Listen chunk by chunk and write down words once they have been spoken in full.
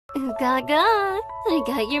Gaga, I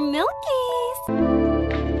got your milkies.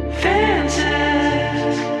 Fences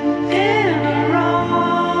in a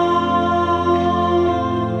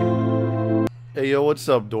row. Hey yo, what's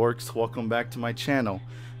up dorks? Welcome back to my channel.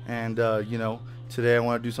 And today I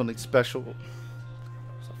want to do something special. What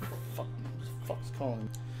the fuck's calling me?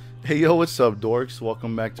 Hey yo, what's up dorks?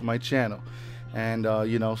 Welcome back to my channel. And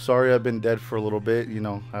sorry I've been dead for a little bit.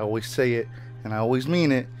 I always say it and I always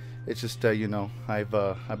mean it. It's just that I've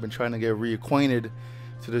been trying to get reacquainted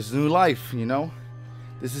to this new life.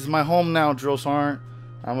 This is my home now, drills aren't.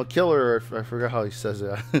 I'm a killer. I forgot how he says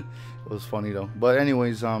it. It was funny though. But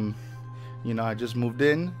anyways, I just moved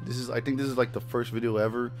in. I think this is like the first video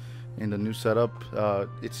ever in the new setup.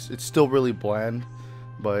 It's still really bland,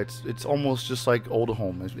 but it's almost just like old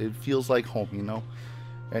home. It feels like home,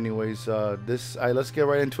 Anyways, let's get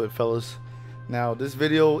right into it, fellas. Now this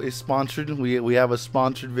video is sponsored. We have a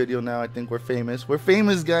sponsored video now. I think we're famous. We're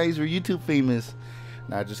famous, guys. We're YouTube famous.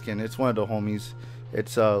 Nah, just kidding. It's one of the homies.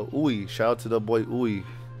 It's Uy. Shout out to the boy Uy.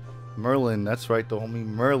 Merlin. That's right, the homie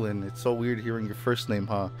Merlin. It's so weird hearing your first name,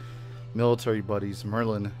 huh? Military buddies,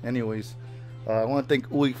 Merlin. Anyways, I want to thank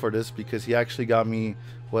Uy for this because he actually got me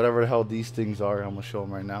whatever the hell these things are. I'm gonna show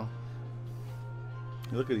them right now.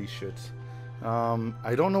 Look at these shits.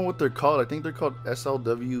 I don't know what they're called. I think they're called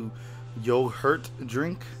SLW yogurt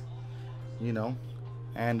drink,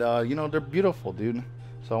 and they're beautiful, dude.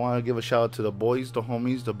 So I want to give a shout out to the boys, the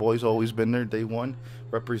homies. The boys always been there day one.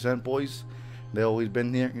 Represent, boys. They always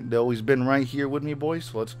been here. They always been right here with me, boys.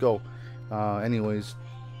 So let's go. Anyways,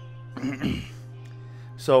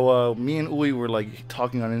 so me and Uy were like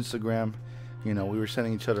talking on Instagram. We were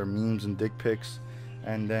sending each other memes and dick pics,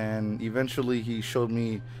 and then eventually he showed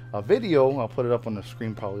me a video. I'll put it up on the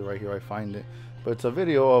screen probably right here. I find it. But it's a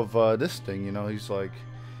video of this thing, He's like,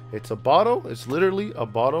 it's a bottle. It's literally a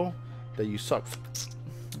bottle that you suck.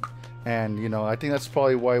 And, I think that's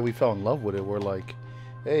probably why we fell in love with it. We're like,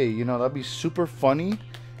 hey, that'd be super funny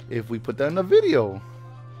if we put that in a video.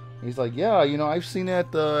 He's like, yeah, I've seen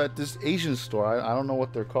it at this Asian store. I don't know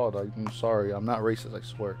what they're called. I'm sorry. I'm not racist, I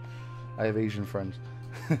swear. I have Asian friends.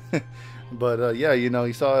 But, yeah,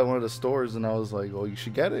 he saw it at one of the stores. And I was like, well, you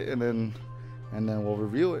should get it. And then we'll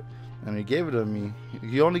review it. And he gave it to me. He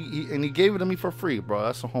gave it to me for free, bro.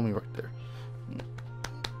 That's a homie right there.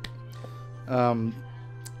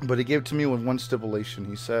 But he gave it to me with one stipulation.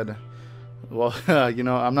 He said, well, I'm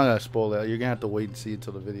not gonna spoil that. You're gonna have to wait and see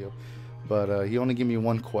until the video. But he only gave me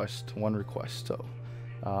one request. So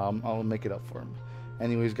I'll make it up for him.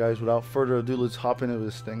 Anyways, guys, without further ado, let's hop into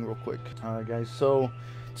this thing real quick. All right, guys. So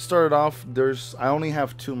to start off, I only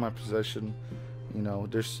have 2 in my possession.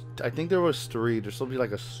 I think there was 3. There's supposed to be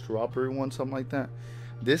like a strawberry one, something like that.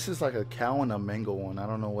 This is like a cow and a mango one. I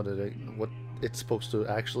don't know what it's supposed to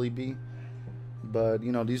actually be, but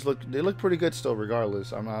they look pretty good still,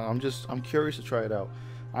 regardless. I'm curious to try it out.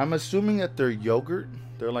 I'm assuming that they're yogurt.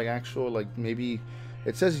 They're like actual, like, maybe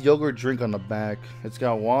it says yogurt drink on the back. It's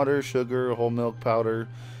got water, sugar, whole milk powder,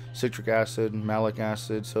 citric acid, malic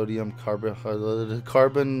acid, sodium carbon.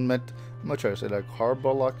 I'm gonna try to say that.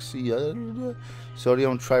 Carboxy,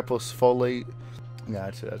 sodium triphospholate.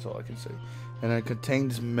 Yeah, that's all I can say. And it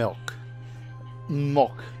contains milk.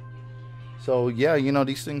 So yeah,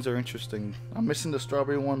 these things are interesting. I'm missing the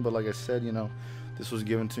strawberry one, but like I said, this was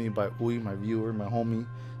given to me by Uy, my viewer, my homie.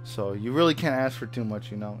 So you really can't ask for too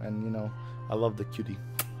much, And I love the cutie.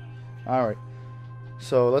 All right.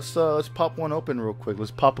 So let's pop one open real quick. Let's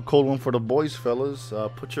pop a cold one for the boys, fellas.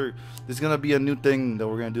 This is gonna be a new thing that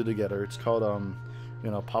we're gonna do together. It's called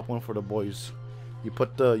pop one for the boys. You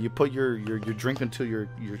put your drink into your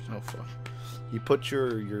you put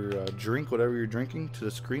your drink, whatever you're drinking, to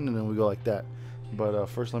the screen, and then we go like that. But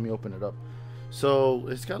first, let me open it up. So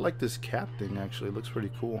it's got like this cap thing. Actually, it looks pretty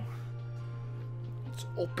cool. Let's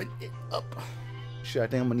open it up. Shit, I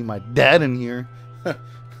think I'm gonna need my dad in here.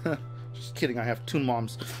 Just kidding, I have 2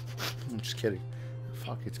 moms. I'm just kidding.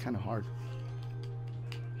 Fuck, it's kind of hard.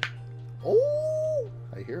 Oh,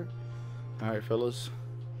 I hear it. Alright, fellas.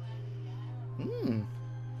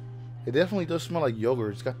 It definitely does smell like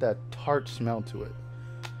yogurt. It's got that tart smell to it.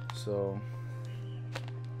 So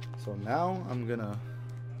now I'm gonna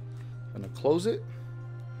close it.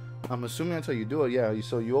 I'm assuming that's how you do it. Yeah,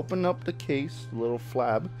 so you open up the case, the little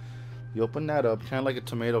flab. You open that up, kind of like a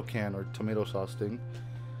tomato can or tomato sauce thing.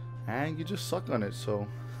 And you just suck on it. So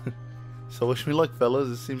wish me luck, fellas.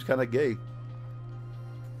 It seems kind of gay.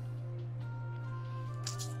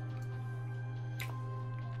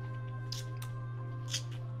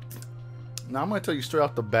 Now I'm gonna tell you straight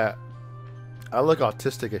off the bat, I look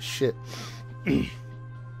autistic as shit.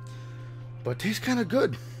 But it tastes kind of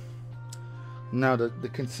good. Now the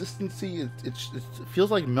consistency, it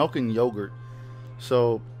feels like milk and yogurt.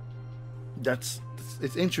 So it's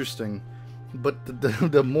interesting. But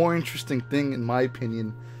the more interesting thing, in my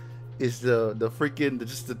opinion, is the freaking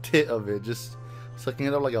just the tit of it, just sucking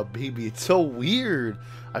it up like a baby. It's so weird.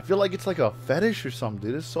 I feel like it's like a fetish or something,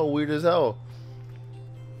 dude. It's so weird as hell.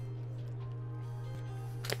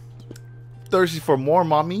 Thirsty for more,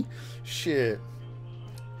 mommy? Shit.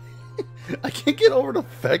 I can't get over the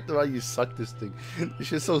fact of how you suck this thing. This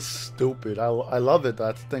shit's so stupid. I love it.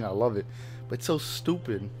 That's the thing. I love it. But it's so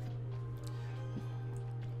stupid.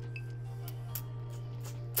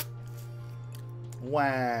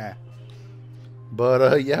 Wah.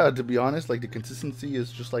 But yeah, to be honest, like the consistency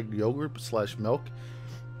is just like yogurt / milk.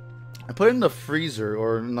 I put it in the freezer,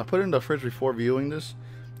 or I put it in the fridge before viewing this,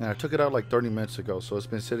 and I took it out like 30 minutes ago, so it's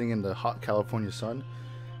been sitting in the hot California sun.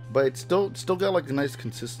 But it's still got like a nice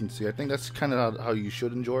consistency. I think that's kind of how you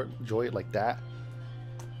should enjoy it like that.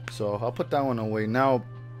 So I'll put that one away. Now,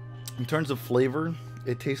 in terms of flavor,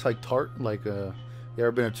 it tastes like tart. Like you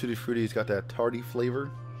ever been to Tutti Frutti? It's got that tarty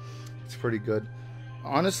flavor. It's pretty good.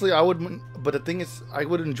 Honestly, I would, but the thing is, I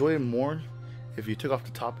would enjoy it more if you took off the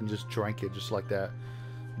top and just drank it just like that.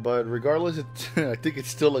 But regardless, I think it's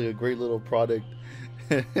still like a great little product.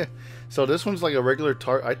 So this one's like a regular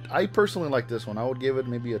tart. I personally like this one. I would give it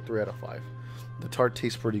maybe a 3 out of 5. The tart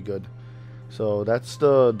tastes pretty good. So that's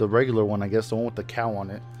the regular one, I guess, the one with the cow on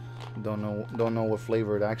it. Don't know what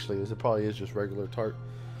flavor it actually is. It probably is just regular tart.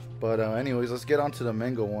 But anyways, let's get on to the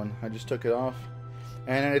mango one. I just took it off.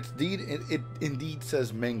 And it indeed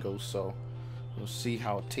says mango, so we'll see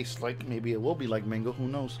how it tastes like. Maybe it will be like mango, who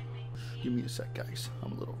knows. Give me a sec, guys.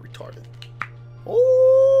 I'm a little retarded.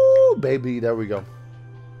 Oh, baby, there we go.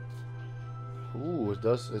 Ooh, it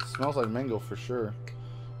smells like mango for sure.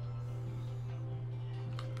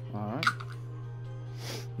 Alright.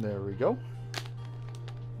 There we go.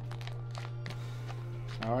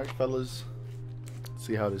 Alright, fellas.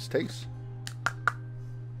 See how this tastes.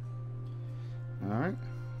 Alright,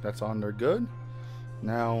 that's on there good.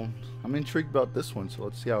 Now, I'm intrigued about this one, so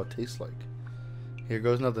let's see how it tastes like. Here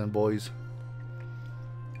goes nothing, boys.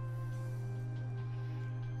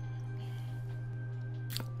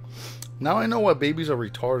 Now I know why babies are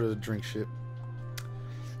retarded to drink shit.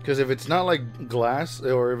 Because if it's not like glass,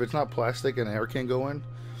 or if it's not plastic and air can't go in,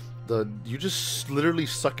 you just literally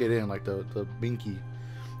suck it in, like the binky.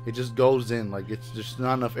 It just goes in, like it's just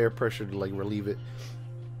not enough air pressure to like relieve it.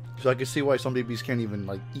 So I can see why some babies can't even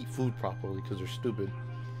like eat food properly because they're stupid.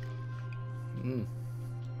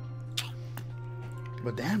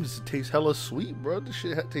 But damn, this tastes hella sweet, bro. This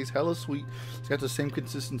shit tastes hella sweet. It's got the same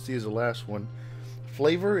consistency as the last one.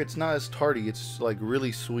 Flavor, it's not as tarty. It's like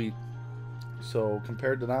really sweet. So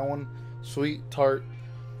compared to that one, sweet, tart.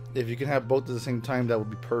 If you can have both at the same time, that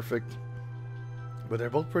would be perfect. But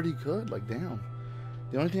they're both pretty good. Like damn.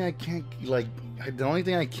 The only thing I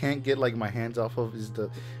can't get like my hands off of is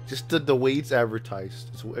the way it's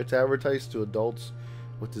advertised. It's advertised to adults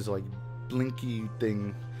with this like blinky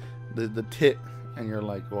thing, the tit, and you're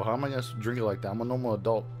like, well, how am I gonna drink it like that? I'm a normal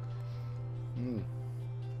adult.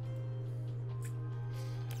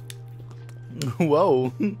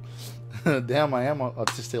 Whoa, damn, I am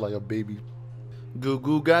autistic like a baby. Goo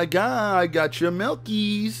goo gaga, I got your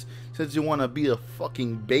milkies. Says you wanna be a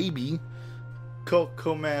fucking baby.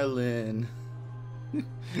 Cocomelon.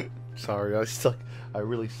 Sorry, I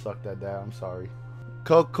really sucked at that. I'm sorry.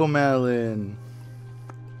 Cocomelon.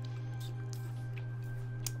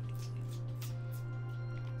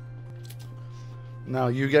 No,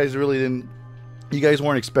 you guys really didn't. You guys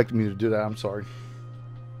weren't expecting me to do that. I'm sorry.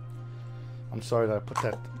 I'm sorry that I put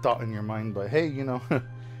that thought in your mind, but hey, you know,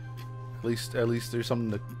 at least there's something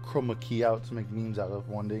to chroma key out to make memes out of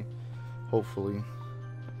one day, hopefully.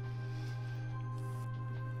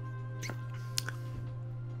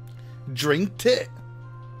 Drink it.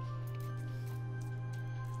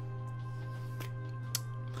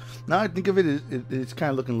 Now I think of it, it's kind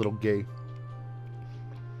of looking a little gay.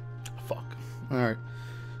 Fuck. All right.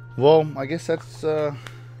 Well, I guess that's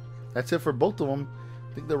it for both of them.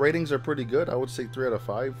 I think the ratings are pretty good. I would say 3 out of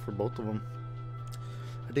 5 for both of them.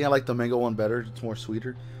 I think I like the mango one better. It's more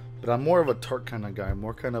sweeter. But I'm more of a tart kind of guy.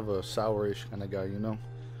 More kind of a sourish kind of guy, you know.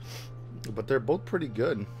 But they're both pretty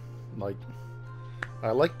good. Like,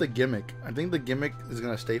 I like the gimmick. I think the gimmick is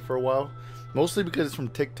gonna stay for a while, mostly because it's from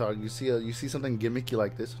TikTok. You see something gimmicky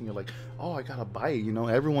like this, and you're like, oh, I gotta buy it. You know,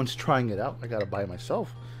 everyone's trying it out. I gotta buy it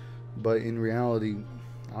myself. But in reality,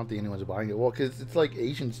 I don't think anyone's buying it. Well, because it's like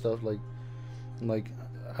Asian stuff. Like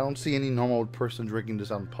I don't see any normal person drinking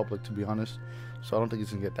this out in public, to be honest. So I don't think it's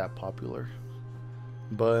gonna get that popular.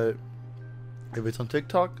 But if it's on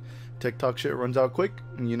TikTok, TikTok shit runs out quick,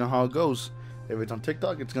 and you know how it goes. If it's on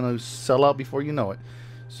TikTok, it's gonna sell out before you know it.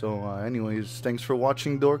 So, anyways, thanks for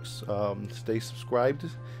watching, dorks. Stay subscribed.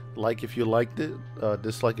 Like if you liked it.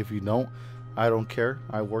 Dislike if you don't. I don't care.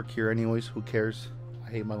 I work here anyways. Who cares? I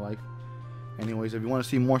hate my life. Anyways, if you want to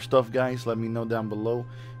see more stuff, guys, let me know down below.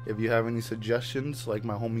 If you have any suggestions, like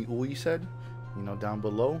my homie Uwe said, you know, down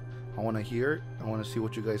below. I want to hear it. I want to see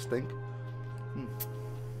what you guys think.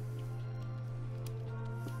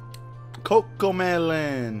 Coco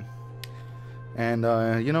Melon. And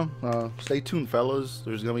you know, stay tuned, fellas.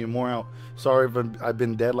 There's gonna be more out. Sorry if I've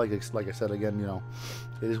been dead. Like I said again, you know,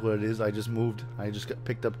 it is what it is. I just moved. I just got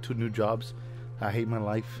picked up 2 new jobs. I hate my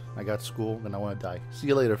life. I got school, and I want to die. See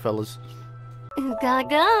you later, fellas. Ooh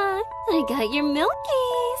gaga, I got your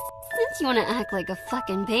milkies. Since you want to act like a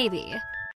fucking baby.